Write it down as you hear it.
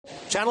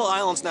Channel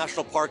Islands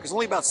National Park is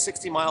only about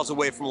 60 miles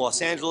away from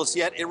Los Angeles,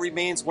 yet it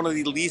remains one of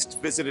the least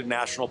visited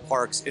national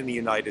parks in the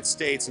United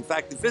States. In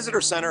fact, the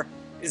visitor center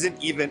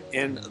isn't even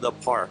in the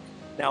park.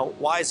 Now,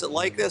 why is it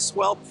like this?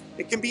 Well,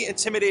 it can be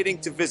intimidating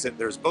to visit.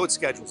 There's boat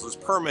schedules, there's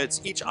permits.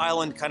 Each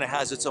island kind of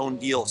has its own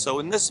deal. So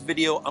in this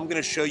video, I'm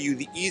going to show you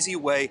the easy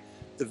way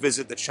to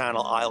visit the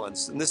Channel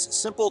Islands. In this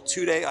simple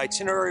 2-day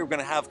itinerary, we're going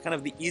to have kind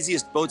of the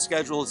easiest boat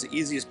schedules, the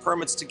easiest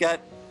permits to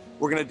get.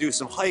 We're going to do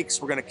some hikes.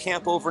 We're going to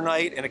camp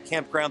overnight in a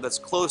campground that's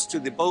close to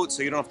the boat,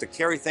 so you don't have to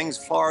carry things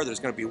far.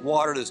 There's going to be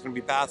water. There's going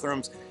to be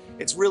bathrooms.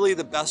 It's really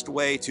the best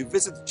way to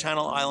visit the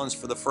Channel Islands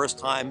for the first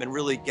time and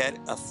really get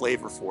a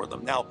flavor for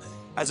them. Now,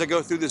 as I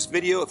go through this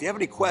video, if you have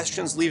any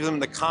questions, leave them in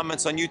the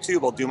comments on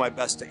YouTube. I'll do my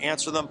best to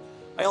answer them.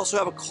 I also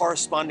have a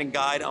corresponding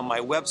guide on my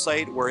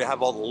website where I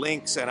have all the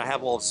links and I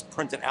have all this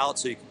printed out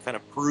so you can kind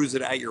of peruse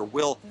it at your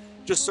will.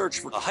 Just search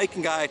for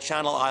Hiking Guy,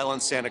 Channel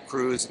Islands, Santa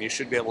Cruz, and you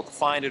should be able to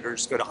find it, or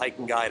just go to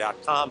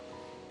HikingGuy.com.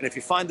 And if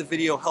you find the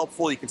video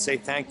helpful, you can say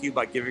thank you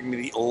by giving me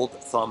the old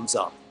thumbs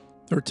up.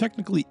 There are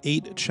technically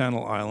 8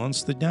 Channel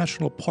Islands. The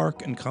national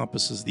park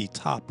encompasses the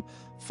top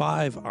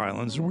 5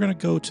 islands. We're going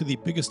to go to the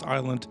biggest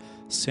island,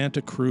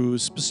 Santa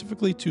Cruz,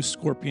 specifically to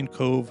Scorpion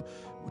Cove,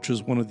 which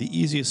is one of the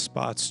easiest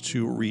spots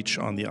to reach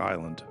on the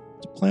island.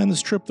 To plan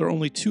this trip, there are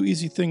only 2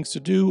 easy things to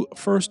do.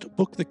 First,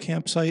 book the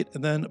campsite,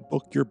 and then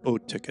book your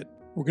boat ticket.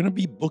 We're going to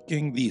be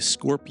booking the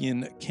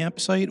Scorpion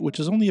campsite, which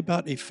is only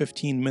about a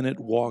 15-minute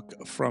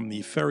walk from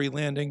the ferry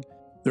landing.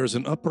 There's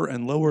an upper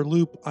and lower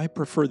loop. I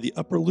prefer the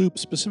upper loop,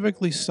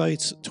 specifically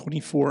sites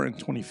 24 and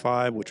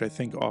 25, which I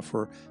think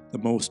offer the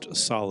most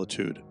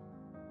solitude.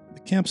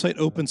 The campsite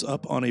opens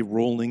up on a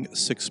rolling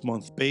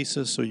 6-month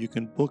basis, so you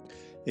can book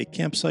a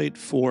campsite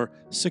for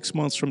 6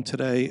 months from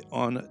today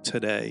on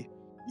today.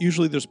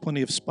 Usually there's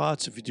plenty of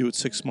spots if you do it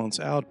 6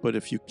 months out, but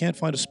if you can't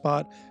find a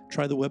spot,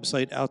 try the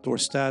website Outdoor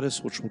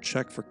Status, which will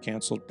check for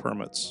canceled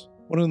permits.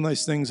 One of the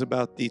nice things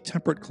about the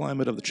temperate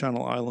climate of the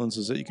Channel Islands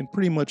is that you can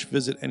pretty much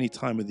visit any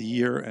time of the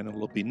year and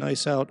it'll be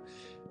nice out.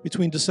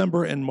 Between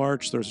December and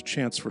March, there's a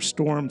chance for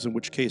storms, in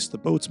which case the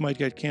boats might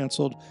get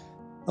canceled.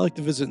 I like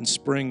to visit in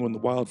spring when the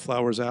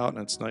wildflower's out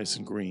and it's nice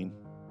and green.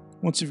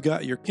 Once you've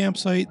got your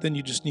campsite, then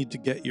you just need to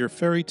get your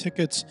ferry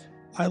tickets.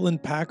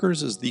 Island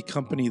Packers is the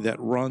company that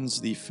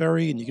runs the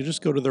ferry, and you can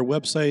just go to their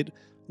website,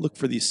 look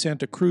for the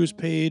Santa Cruz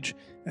page,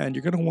 and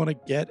you're going to want to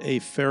get a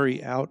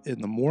ferry out in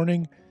the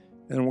morning,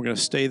 and we're going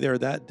to stay there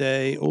that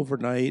day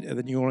overnight, and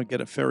then you want to get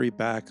a ferry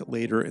back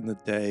later in the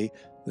day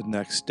the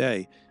next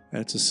day.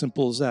 And it's as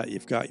simple as that.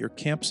 You've got your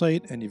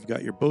campsite, and you've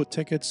got your boat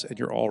tickets, and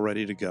you're all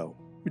ready to go.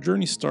 Your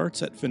journey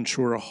starts at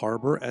Ventura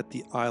Harbor at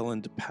the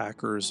Island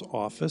Packers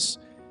office.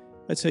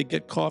 I'd say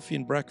get coffee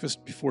and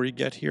breakfast before you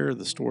get here.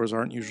 The stores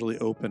aren't usually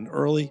open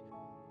early.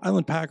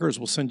 Island Packers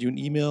will send you an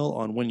email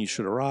on when you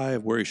should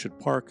arrive, where you should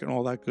park, and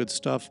all that good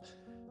stuff.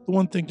 The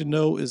one thing to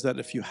know is that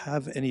if you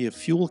have any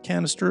fuel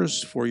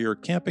canisters for your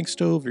camping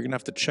stove, you're going to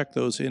have to check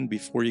those in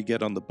before you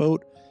get on the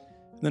boat.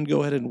 And then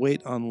go ahead and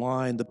wait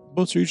online. The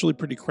boats are usually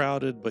pretty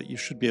crowded, but you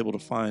should be able to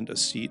find a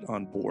seat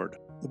on board.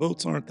 The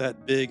boats aren't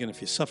that big, and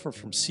if you suffer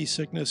from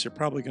seasickness, you're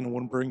probably going to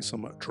want to bring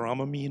some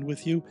Dramamine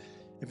with you.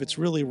 If it's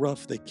really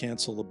rough, they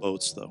cancel the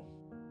boats, though.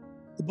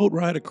 The boat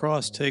ride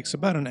across takes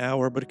about an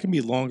hour, but it can be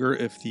longer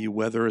if the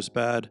weather is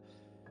bad.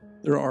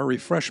 There are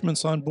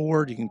refreshments on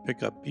board. You can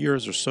pick up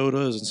beers or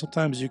sodas, and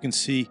sometimes you can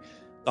see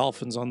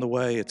dolphins on the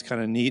way. It's kind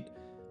of neat.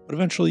 But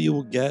eventually you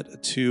will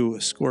get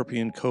to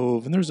Scorpion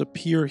Cove, and there's a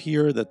pier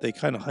here that they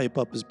kind of hype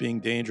up as being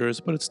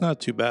dangerous, but it's not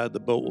too bad. The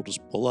boat will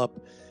just pull up.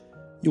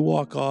 You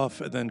walk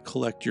off and then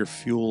collect your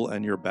fuel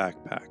and your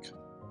backpack.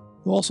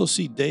 You'll also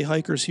see day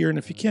hikers here, and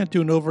if you can't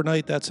do an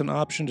overnight, that's an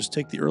option. Just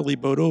take the early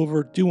boat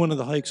over, do one of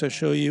the hikes I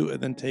show you,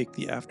 and then take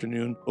the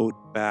afternoon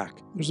boat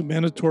back. There's a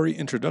mandatory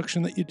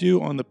introduction that you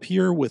do on the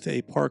pier with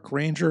a park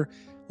ranger.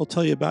 They'll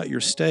tell you about your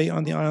stay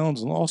on the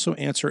islands and also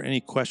answer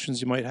any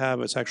questions you might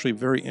have. It's actually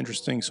very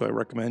interesting, so I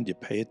recommend you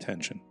pay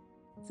attention.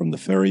 From the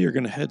ferry, you're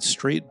going to head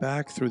straight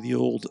back through the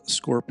old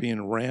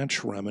Scorpion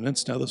Ranch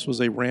remnants. Now, this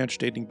was a ranch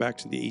dating back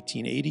to the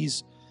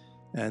 1880s,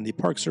 and the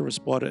Park Service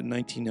bought it in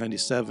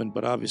 1997,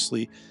 but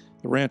obviously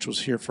the ranch was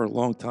here for a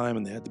long time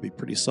and they had to be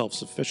pretty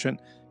self-sufficient.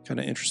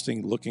 Kind of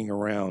interesting looking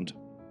around.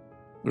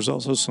 There's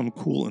also some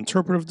cool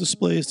interpretive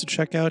displays to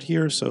check out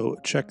here, so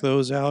check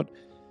those out.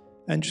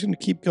 And just going to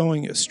keep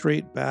going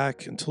straight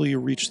back until you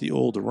reach the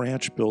old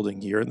ranch building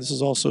here. And this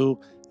is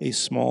also a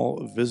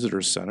small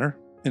visitor center.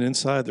 And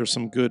inside there's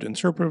some good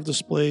interpretive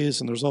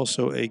displays, and there's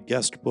also a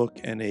guest book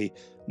and a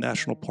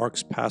National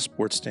Parks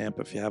passport stamp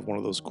if you have one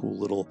of those cool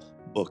little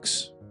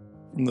books.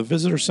 From the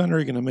visitor center,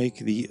 you're going to make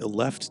the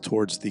left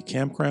towards the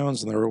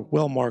campgrounds, and they're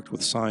well marked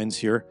with signs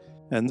here.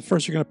 And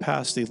first, you're going to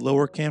pass the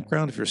lower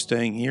campground if you're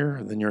staying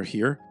here, then you're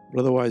here.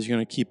 But otherwise, you're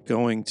going to keep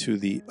going to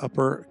the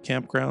upper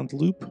campground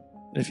loop.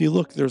 And if you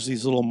look, there's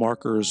these little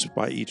markers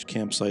by each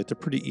campsite. They're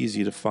pretty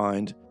easy to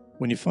find.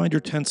 When you find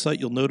your tent site,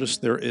 you'll notice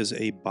there is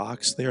a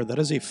box there. That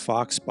is a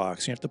fox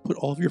box. You have to put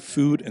all of your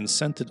food and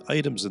scented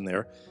items in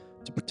there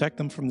to protect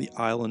them from the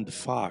island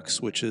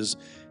fox, which is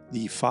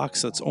the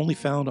fox that's only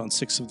found on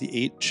 6 of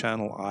the 8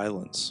 Channel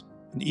Islands.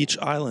 And each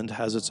island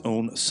has its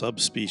own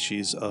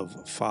subspecies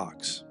of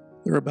fox.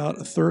 They're about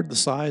a third the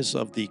size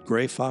of the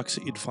gray fox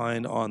that you'd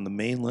find on the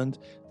mainland.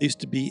 They used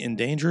to be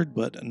endangered,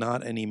 but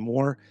not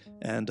anymore.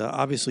 And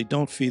obviously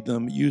don't feed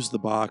them. Use the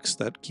box.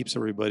 That keeps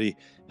everybody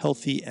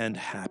healthy and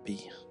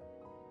happy.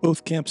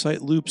 Both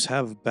campsite loops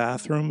have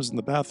bathrooms, and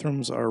the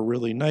bathrooms are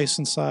really nice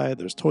inside.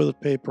 There's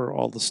toilet paper,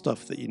 all the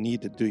stuff that you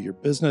need to do your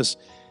business.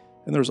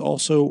 And there's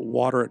also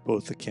water at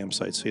both the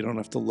campsites, so you don't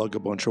have to lug a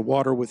bunch of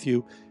water with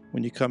you.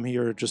 When you come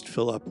here, just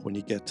fill up when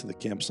you get to the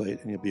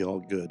campsite and you'll be all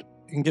good.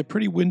 It can get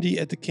pretty windy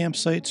at the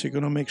campsite, so you're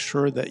going to make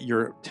sure that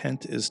your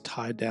tent is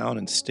tied down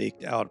and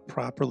staked out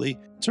properly.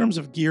 In terms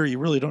of gear, you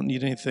really don't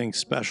need anything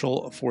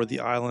special for the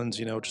islands,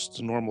 just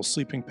a normal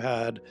sleeping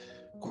pad,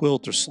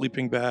 quilt or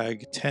sleeping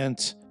bag,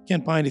 tent. You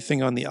can't buy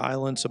anything on the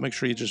island, so make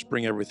sure you just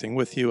bring everything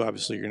with you.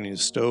 Obviously, you're going to need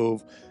a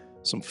stove,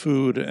 some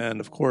food, and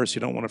of course,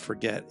 you don't want to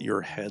forget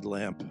your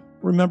headlamp.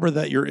 Remember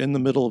that you're in the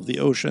middle of the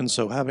ocean,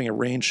 so having a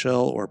rain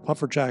shell or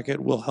puffer jacket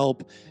will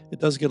help. It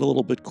does get a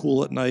little bit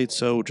cool at night,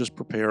 so just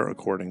prepare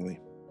accordingly.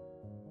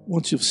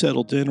 Once you've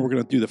settled in, we're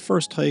going to do the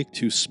first hike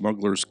to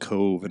Smuggler's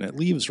Cove, and it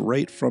leaves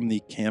right from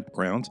the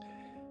campground.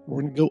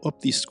 We're going to go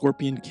up the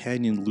Scorpion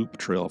Canyon Loop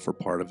Trail for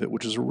part of it,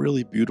 which is a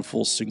really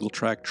beautiful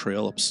single-track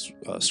trail up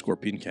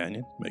Scorpion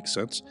Canyon. Makes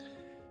sense.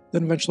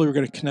 Then eventually we're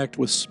going to connect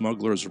with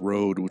Smuggler's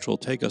Road, which will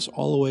take us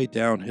all the way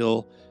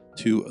downhill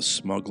to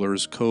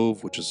Smuggler's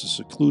Cove, which is a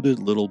secluded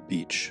little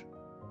beach.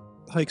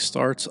 The hike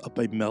starts up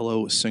a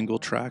mellow single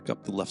track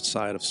up the left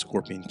side of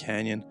Scorpion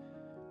Canyon.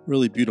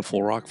 Really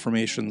beautiful rock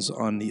formations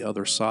on the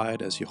other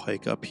side as you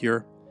hike up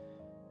here.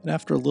 And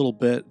after a little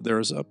bit,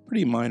 there's a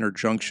pretty minor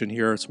junction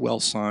here. It's well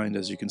signed,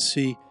 as you can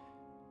see.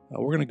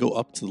 We're going to go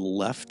up to the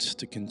left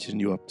to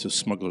continue up to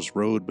Smuggler's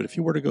Road, but if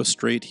you were to go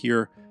straight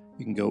here,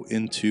 you can go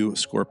into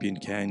Scorpion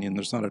Canyon.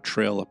 There's not a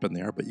trail up in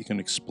there, but you can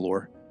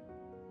explore.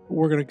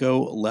 We're going to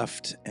go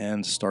left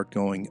and start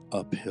going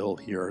uphill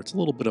here. It's a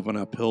little bit of an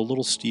uphill, a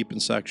little steep in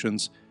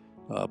sections,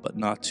 but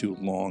not too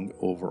long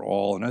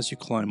overall. And as you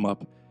climb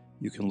up,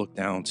 you can look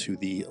down to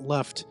the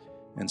left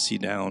and see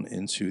down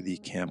into the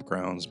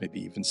campgrounds,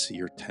 maybe even see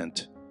your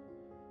tent.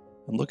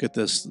 And look at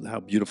this,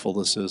 how beautiful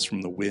this is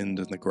from the wind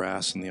and the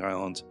grass and the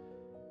island.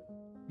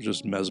 I was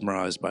just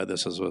mesmerized by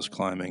this as I was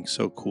climbing.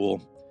 So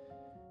cool.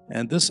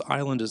 And this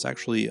island is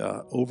actually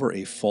over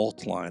a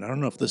fault line. I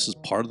don't know if this is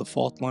part of the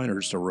fault line or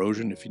just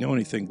erosion. If you know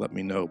anything, let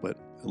me know, but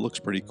it looks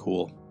pretty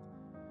cool.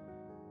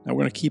 Now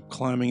we're going to keep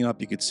climbing up.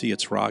 You can see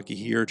it's rocky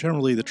here.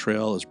 Generally, the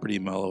trail is pretty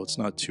mellow. It's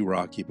not too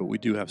rocky, but we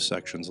do have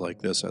sections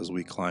like this as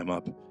we climb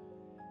up.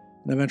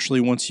 And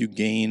eventually, once you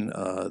gain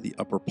the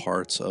upper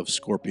parts of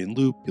Scorpion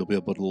Loop, you'll be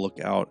able to look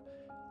out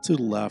to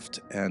the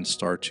left and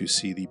start to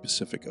see the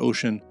Pacific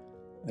Ocean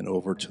and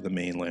over to the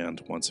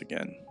mainland once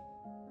again.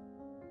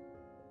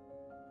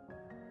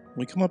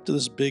 When we come up to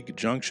this big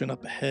junction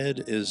up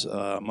ahead is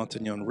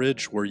Montagnon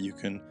Ridge, where you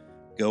can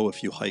go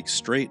if you hike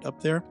straight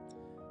up there.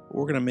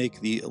 We're going to make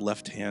the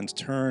left-hand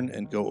turn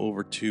and go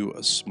over to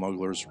a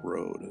Smuggler's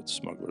Road. It's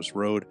Smuggler's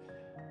Road.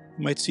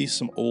 You might see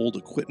some old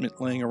equipment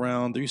laying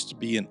around. There used to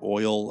be an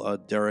oil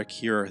derrick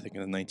here, I think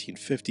in the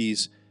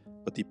 1950s,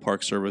 but the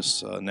Park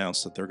Service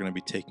announced that they're going to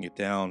be taking it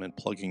down and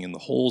plugging in the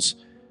holes,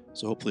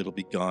 so hopefully it'll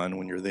be gone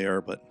when you're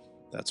there, but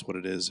that's what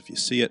it is if you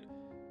see it.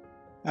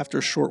 After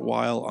a short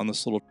while on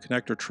this little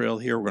connector trail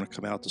here, we're going to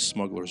come out to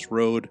Smuggler's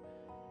Road.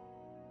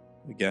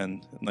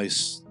 Again,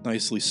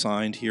 nicely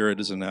signed here. It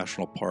is a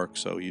national park,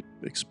 so you'd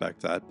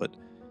expect that, but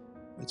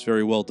it's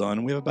very well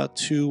done. We have about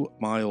 2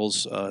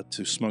 miles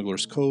to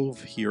Smuggler's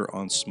Cove here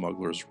on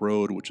Smuggler's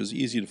Road, which is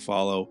easy to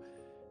follow.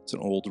 It's an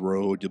old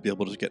road. You'll be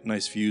able to get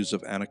nice views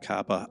of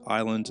Anacapa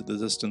Island to the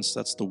distance.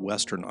 That's the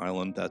western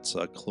island that's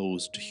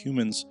closed to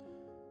humans,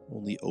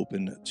 only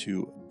open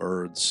to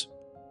birds.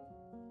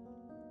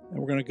 And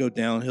we're going to go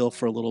downhill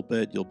for a little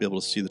bit. You'll be able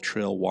to see the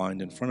trail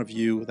wind in front of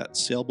you. That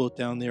sailboat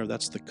down there,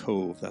 that's the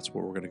Cove. That's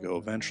where we're going to go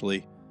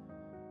eventually.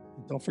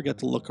 And don't forget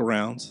to look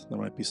around. There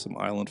might be some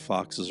island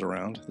foxes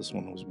around. This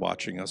one was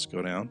watching us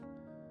go down.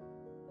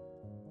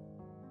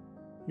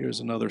 Here's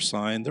another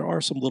sign. There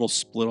are some little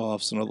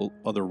split-offs and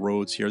other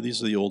roads here.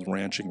 These are the old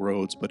ranching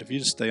roads, but if you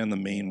just stay on the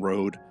main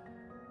road,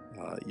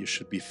 you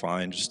should be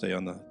fine. Just stay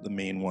on the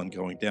main one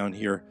going down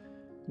here.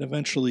 And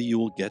eventually you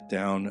will get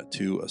down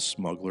to a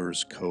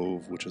Smuggler's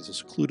Cove, which is a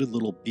secluded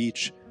little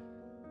beach.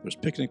 There's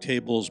picnic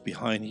tables.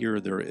 Behind here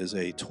there is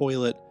a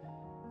toilet.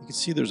 You can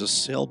see there's a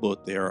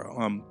sailboat there.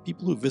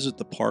 People who visit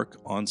the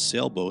park on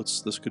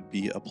sailboats, this could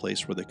be a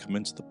place where they come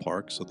into the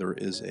park. So there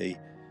is a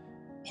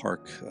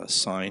park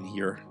sign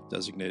here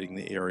designating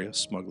the area,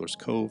 Smuggler's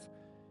Cove.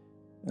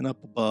 And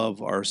up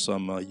above are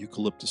some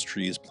eucalyptus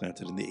trees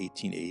planted in the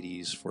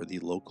 1880s for the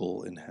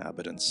local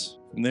inhabitants.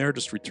 From there,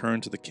 just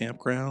return to the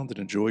campground and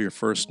enjoy your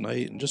first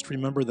night. And just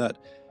remember that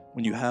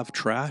when you have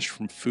trash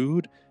from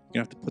food,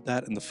 you're going to have to put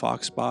that in the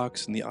Fox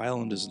box, and the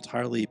island is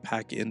entirely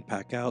pack in,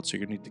 pack out, so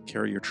you're going to need to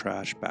carry your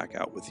trash back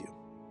out with you.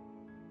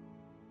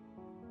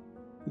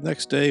 The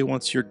next day,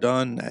 once you're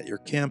done at your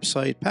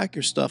campsite, pack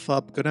your stuff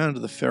up, go down to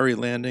the ferry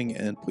landing,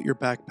 and put your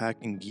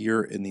backpacking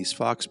gear in these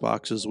Fox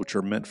boxes, which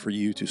are meant for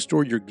you to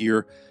store your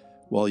gear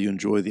while you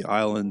enjoy the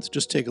island.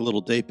 Just take a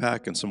little day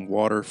pack and some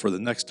water for the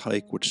next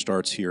hike, which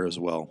starts here as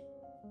well.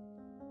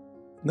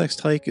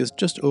 Next hike is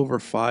just over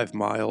 5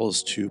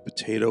 miles to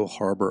Potato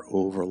Harbor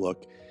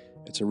Overlook.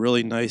 It's a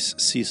really nice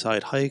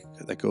seaside hike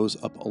that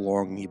goes up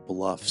along the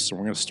bluffs. So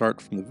we're going to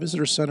start from the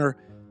visitor center,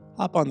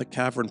 hop on the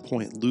Cavern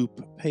Point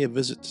Loop, pay a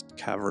visit to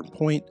Cavern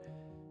Point,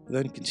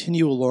 then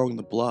continue along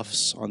the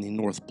bluffs on the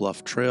North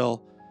Bluff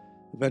Trail.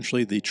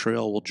 Eventually the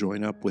trail will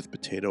join up with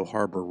Potato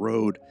Harbor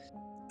Road,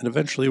 and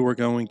eventually we're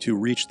going to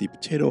reach the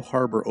Potato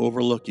Harbor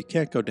Overlook. You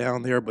can't go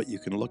down there, but you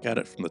can look at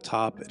it from the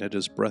top, and it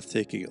is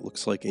breathtaking. It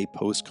looks like a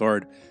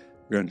postcard.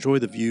 We're going to enjoy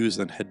the views,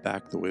 then head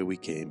back the way we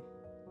came.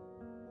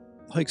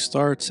 The hike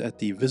starts at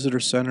the visitor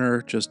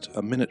center, just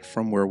a minute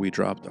from where we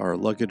dropped our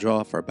luggage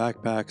off, our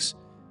backpacks.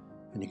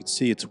 And you can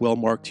see it's well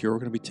marked here. We're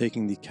going to be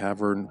taking the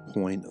Cavern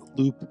Point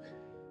Loop.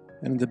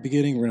 And in the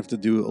beginning, we're going to have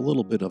to do a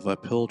little bit of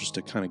uphill just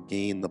to kind of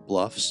gain the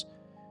bluffs.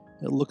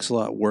 It looks a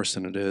lot worse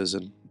than it is,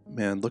 and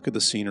man, look at the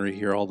scenery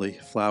here. All the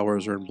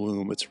flowers are in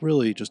bloom. It's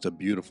really just a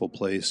beautiful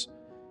place.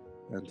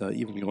 And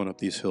even going up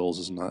these hills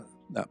is not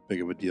that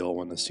big of a deal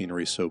when the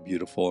scenery is so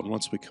beautiful. And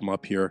once we come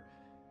up here,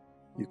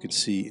 you can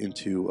see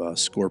into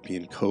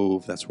Scorpion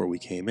Cove. That's where we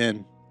came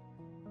in.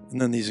 And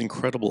then these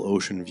incredible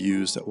ocean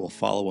views that will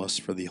follow us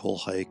for the whole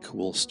hike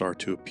will start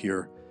to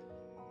appear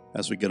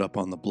as we get up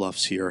on the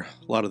bluffs here.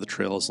 A lot of the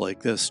trails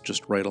like this,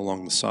 just right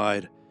along the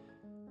side.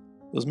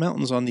 Those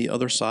mountains on the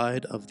other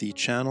side of the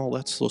channel,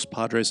 that's Los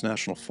Padres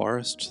National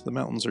Forest. The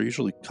mountains are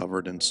usually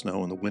covered in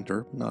snow in the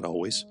winter, not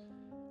always.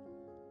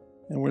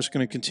 And we're just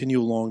going to continue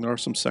along. There are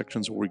some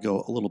sections where we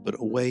go a little bit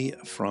away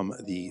from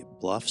the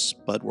bluffs,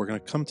 but we're going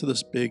to come to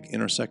this big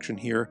intersection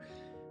here.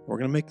 We're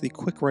going to make the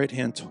quick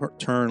right-hand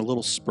turn, a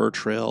little spur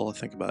trail, I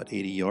think about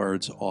 80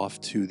 yards off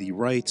to the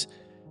right,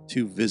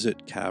 to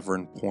visit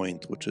Cavern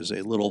Point, which is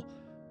a little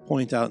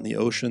point out in the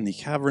ocean. The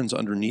cavern's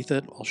underneath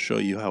it. I'll show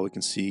you how we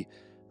can see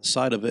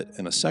side of it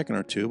in a second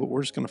or two, but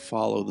we're just going to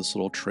follow this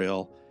little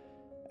trail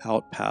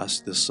out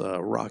past this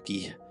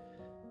rocky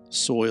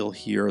soil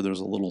here.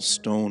 There's a little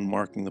stone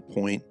marking the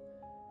point,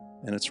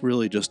 and it's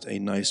really just a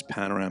nice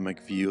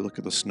panoramic view. Look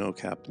at the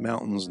snow-capped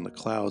mountains and the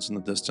clouds in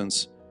the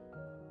distance.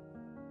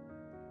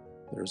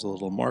 There's a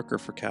little marker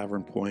for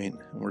Cavern Point,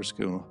 and we're just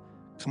going to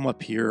come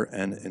up here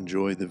and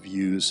enjoy the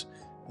views,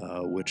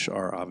 which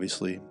are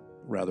obviously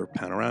rather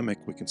panoramic.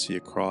 We can see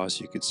across,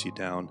 you could see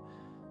down.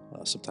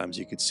 Sometimes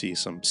you could see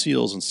some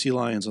seals and sea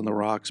lions on the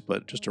rocks,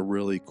 but just a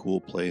really cool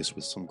place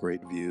with some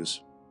great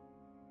views.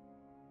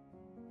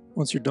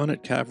 Once you're done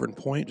at Cavern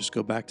Point, just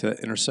go back to that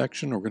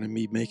intersection. We're going to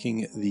be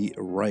making the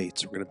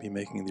right. We're going to be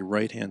making the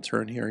right-hand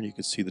turn here, and you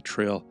can see the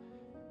trail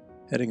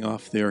heading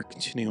off there,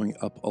 continuing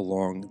up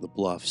along the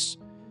bluffs.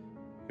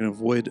 We're going to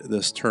avoid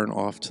this turn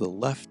off to the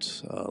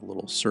left, a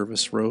little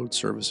service road,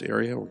 service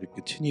area. We're going to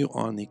continue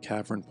on the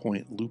Cavern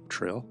Point Loop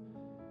Trail.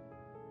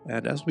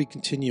 And as we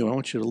continue, I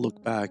want you to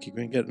look back. You're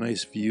going to get a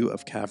nice view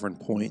of Cavern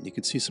Point. You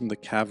can see some of the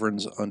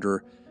caverns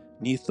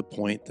underneath the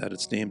point that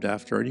it's named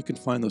after, and you can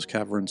find those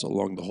caverns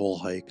along the whole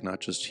hike, not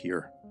just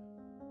here.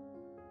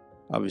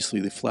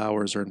 Obviously, the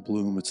flowers are in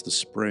bloom. It's the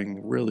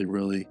spring. Really,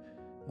 really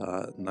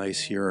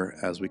nice here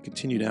as we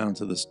continue down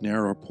to this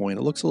narrow point.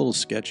 It looks a little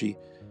sketchy.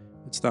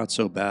 It's not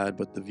so bad,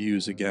 but the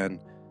views,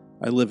 again,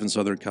 I live in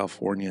Southern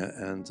California,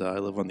 and I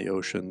live on the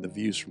ocean. The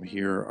views from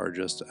here are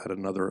just at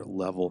another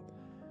level.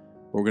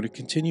 We're going to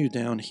continue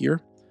down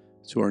here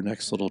to our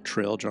next little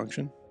trail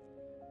junction.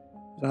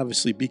 And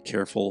obviously be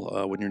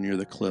careful when you're near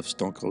the cliffs.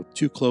 Don't go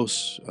too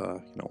close.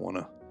 You don't want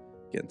to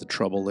get into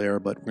trouble there.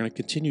 But we're going to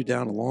continue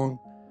down along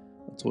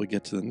until we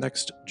get to the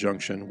next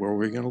junction where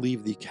we're going to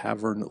leave the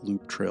Cavern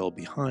Loop Trail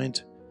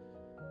behind.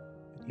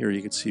 And here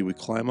you can see we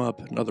climb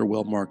up another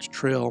well-marked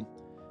trail.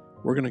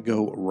 We're going to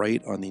go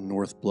right on the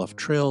North Bluff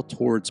Trail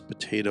towards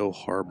Potato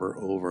Harbor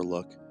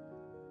Overlook.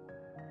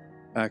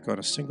 Back on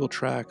a single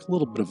track, a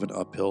little bit of an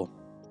uphill.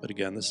 But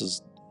again, this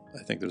is,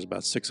 I think there's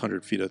about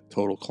 600 feet of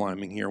total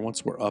climbing here.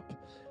 Once we're up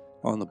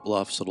on the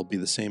bluffs, it'll be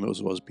the same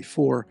as it was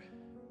before,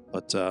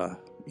 but,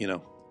 you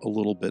know, a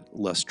little bit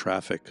less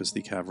traffic because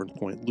the Cavern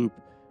Point Loop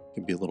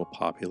can be a little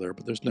popular,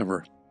 but there's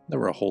never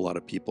a whole lot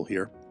of people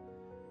here.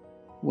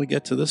 When we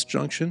get to this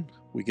junction,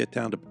 we get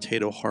down to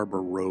Potato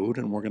Harbor Road,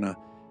 and we're going to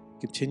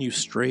continue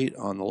straight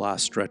on the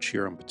last stretch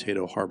here on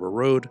Potato Harbor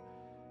Road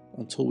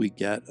until we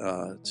get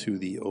to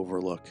the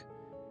overlook.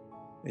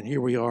 And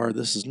here we are.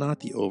 This is not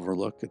the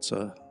overlook. It's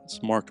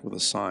marked with a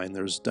sign.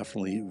 There's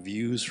definitely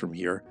views from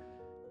here,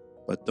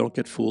 but don't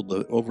get fooled.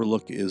 The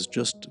overlook is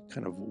just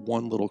kind of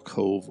one little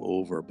cove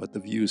over, but the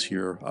views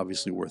here are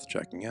obviously worth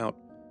checking out.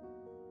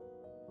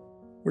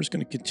 We're just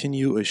going to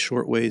continue a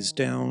short ways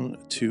down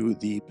to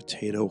the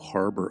Potato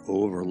Harbor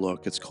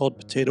Overlook. It's called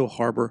Potato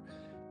Harbor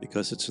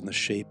because it's in the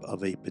shape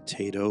of a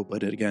potato,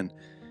 but again,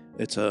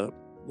 it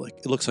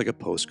looks like a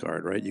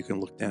postcard, right? You can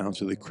look down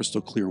through the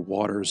crystal clear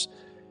waters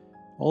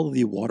All of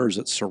the waters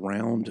that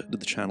surround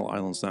the Channel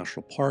Islands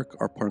National Park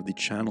are part of the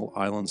Channel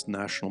Islands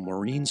National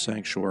Marine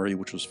Sanctuary,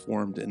 which was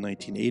formed in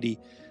 1980,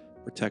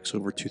 protects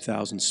over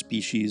 2,000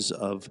 species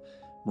of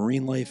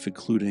marine life,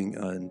 including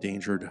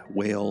endangered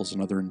whales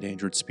and other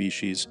endangered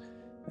species,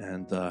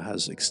 and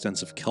has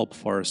extensive kelp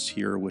forests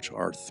here, which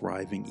are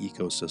thriving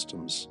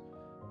ecosystems.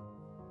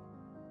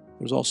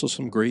 There's also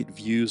some great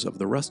views of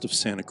the rest of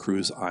Santa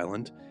Cruz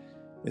Island.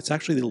 It's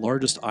actually the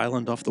largest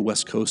island off the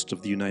west coast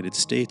of the United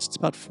States. It's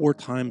about 4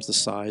 times the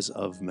size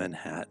of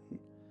Manhattan.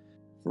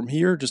 From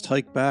here, just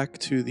hike back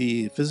to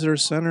the visitor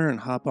center and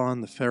hop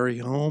on the ferry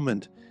home,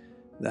 and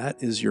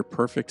that is your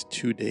perfect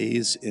 2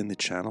 days in the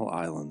Channel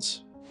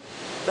Islands.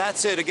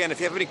 That's it. Again,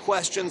 if you have any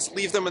questions,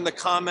 leave them in the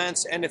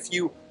comments. And if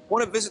you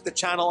want to visit the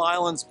Channel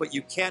Islands, but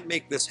you can't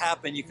make this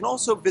happen, you can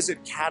also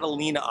visit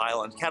Catalina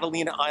Island.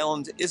 Catalina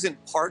Island isn't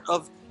part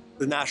of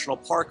the national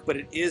park, but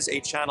it is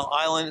a Channel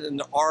Island, and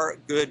there are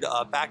good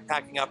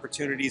backpacking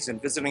opportunities and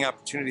visiting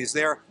opportunities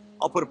there.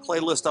 I'll put a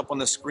playlist up on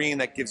the screen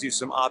that gives you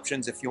some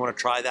options if you want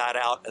to try that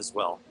out as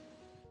well.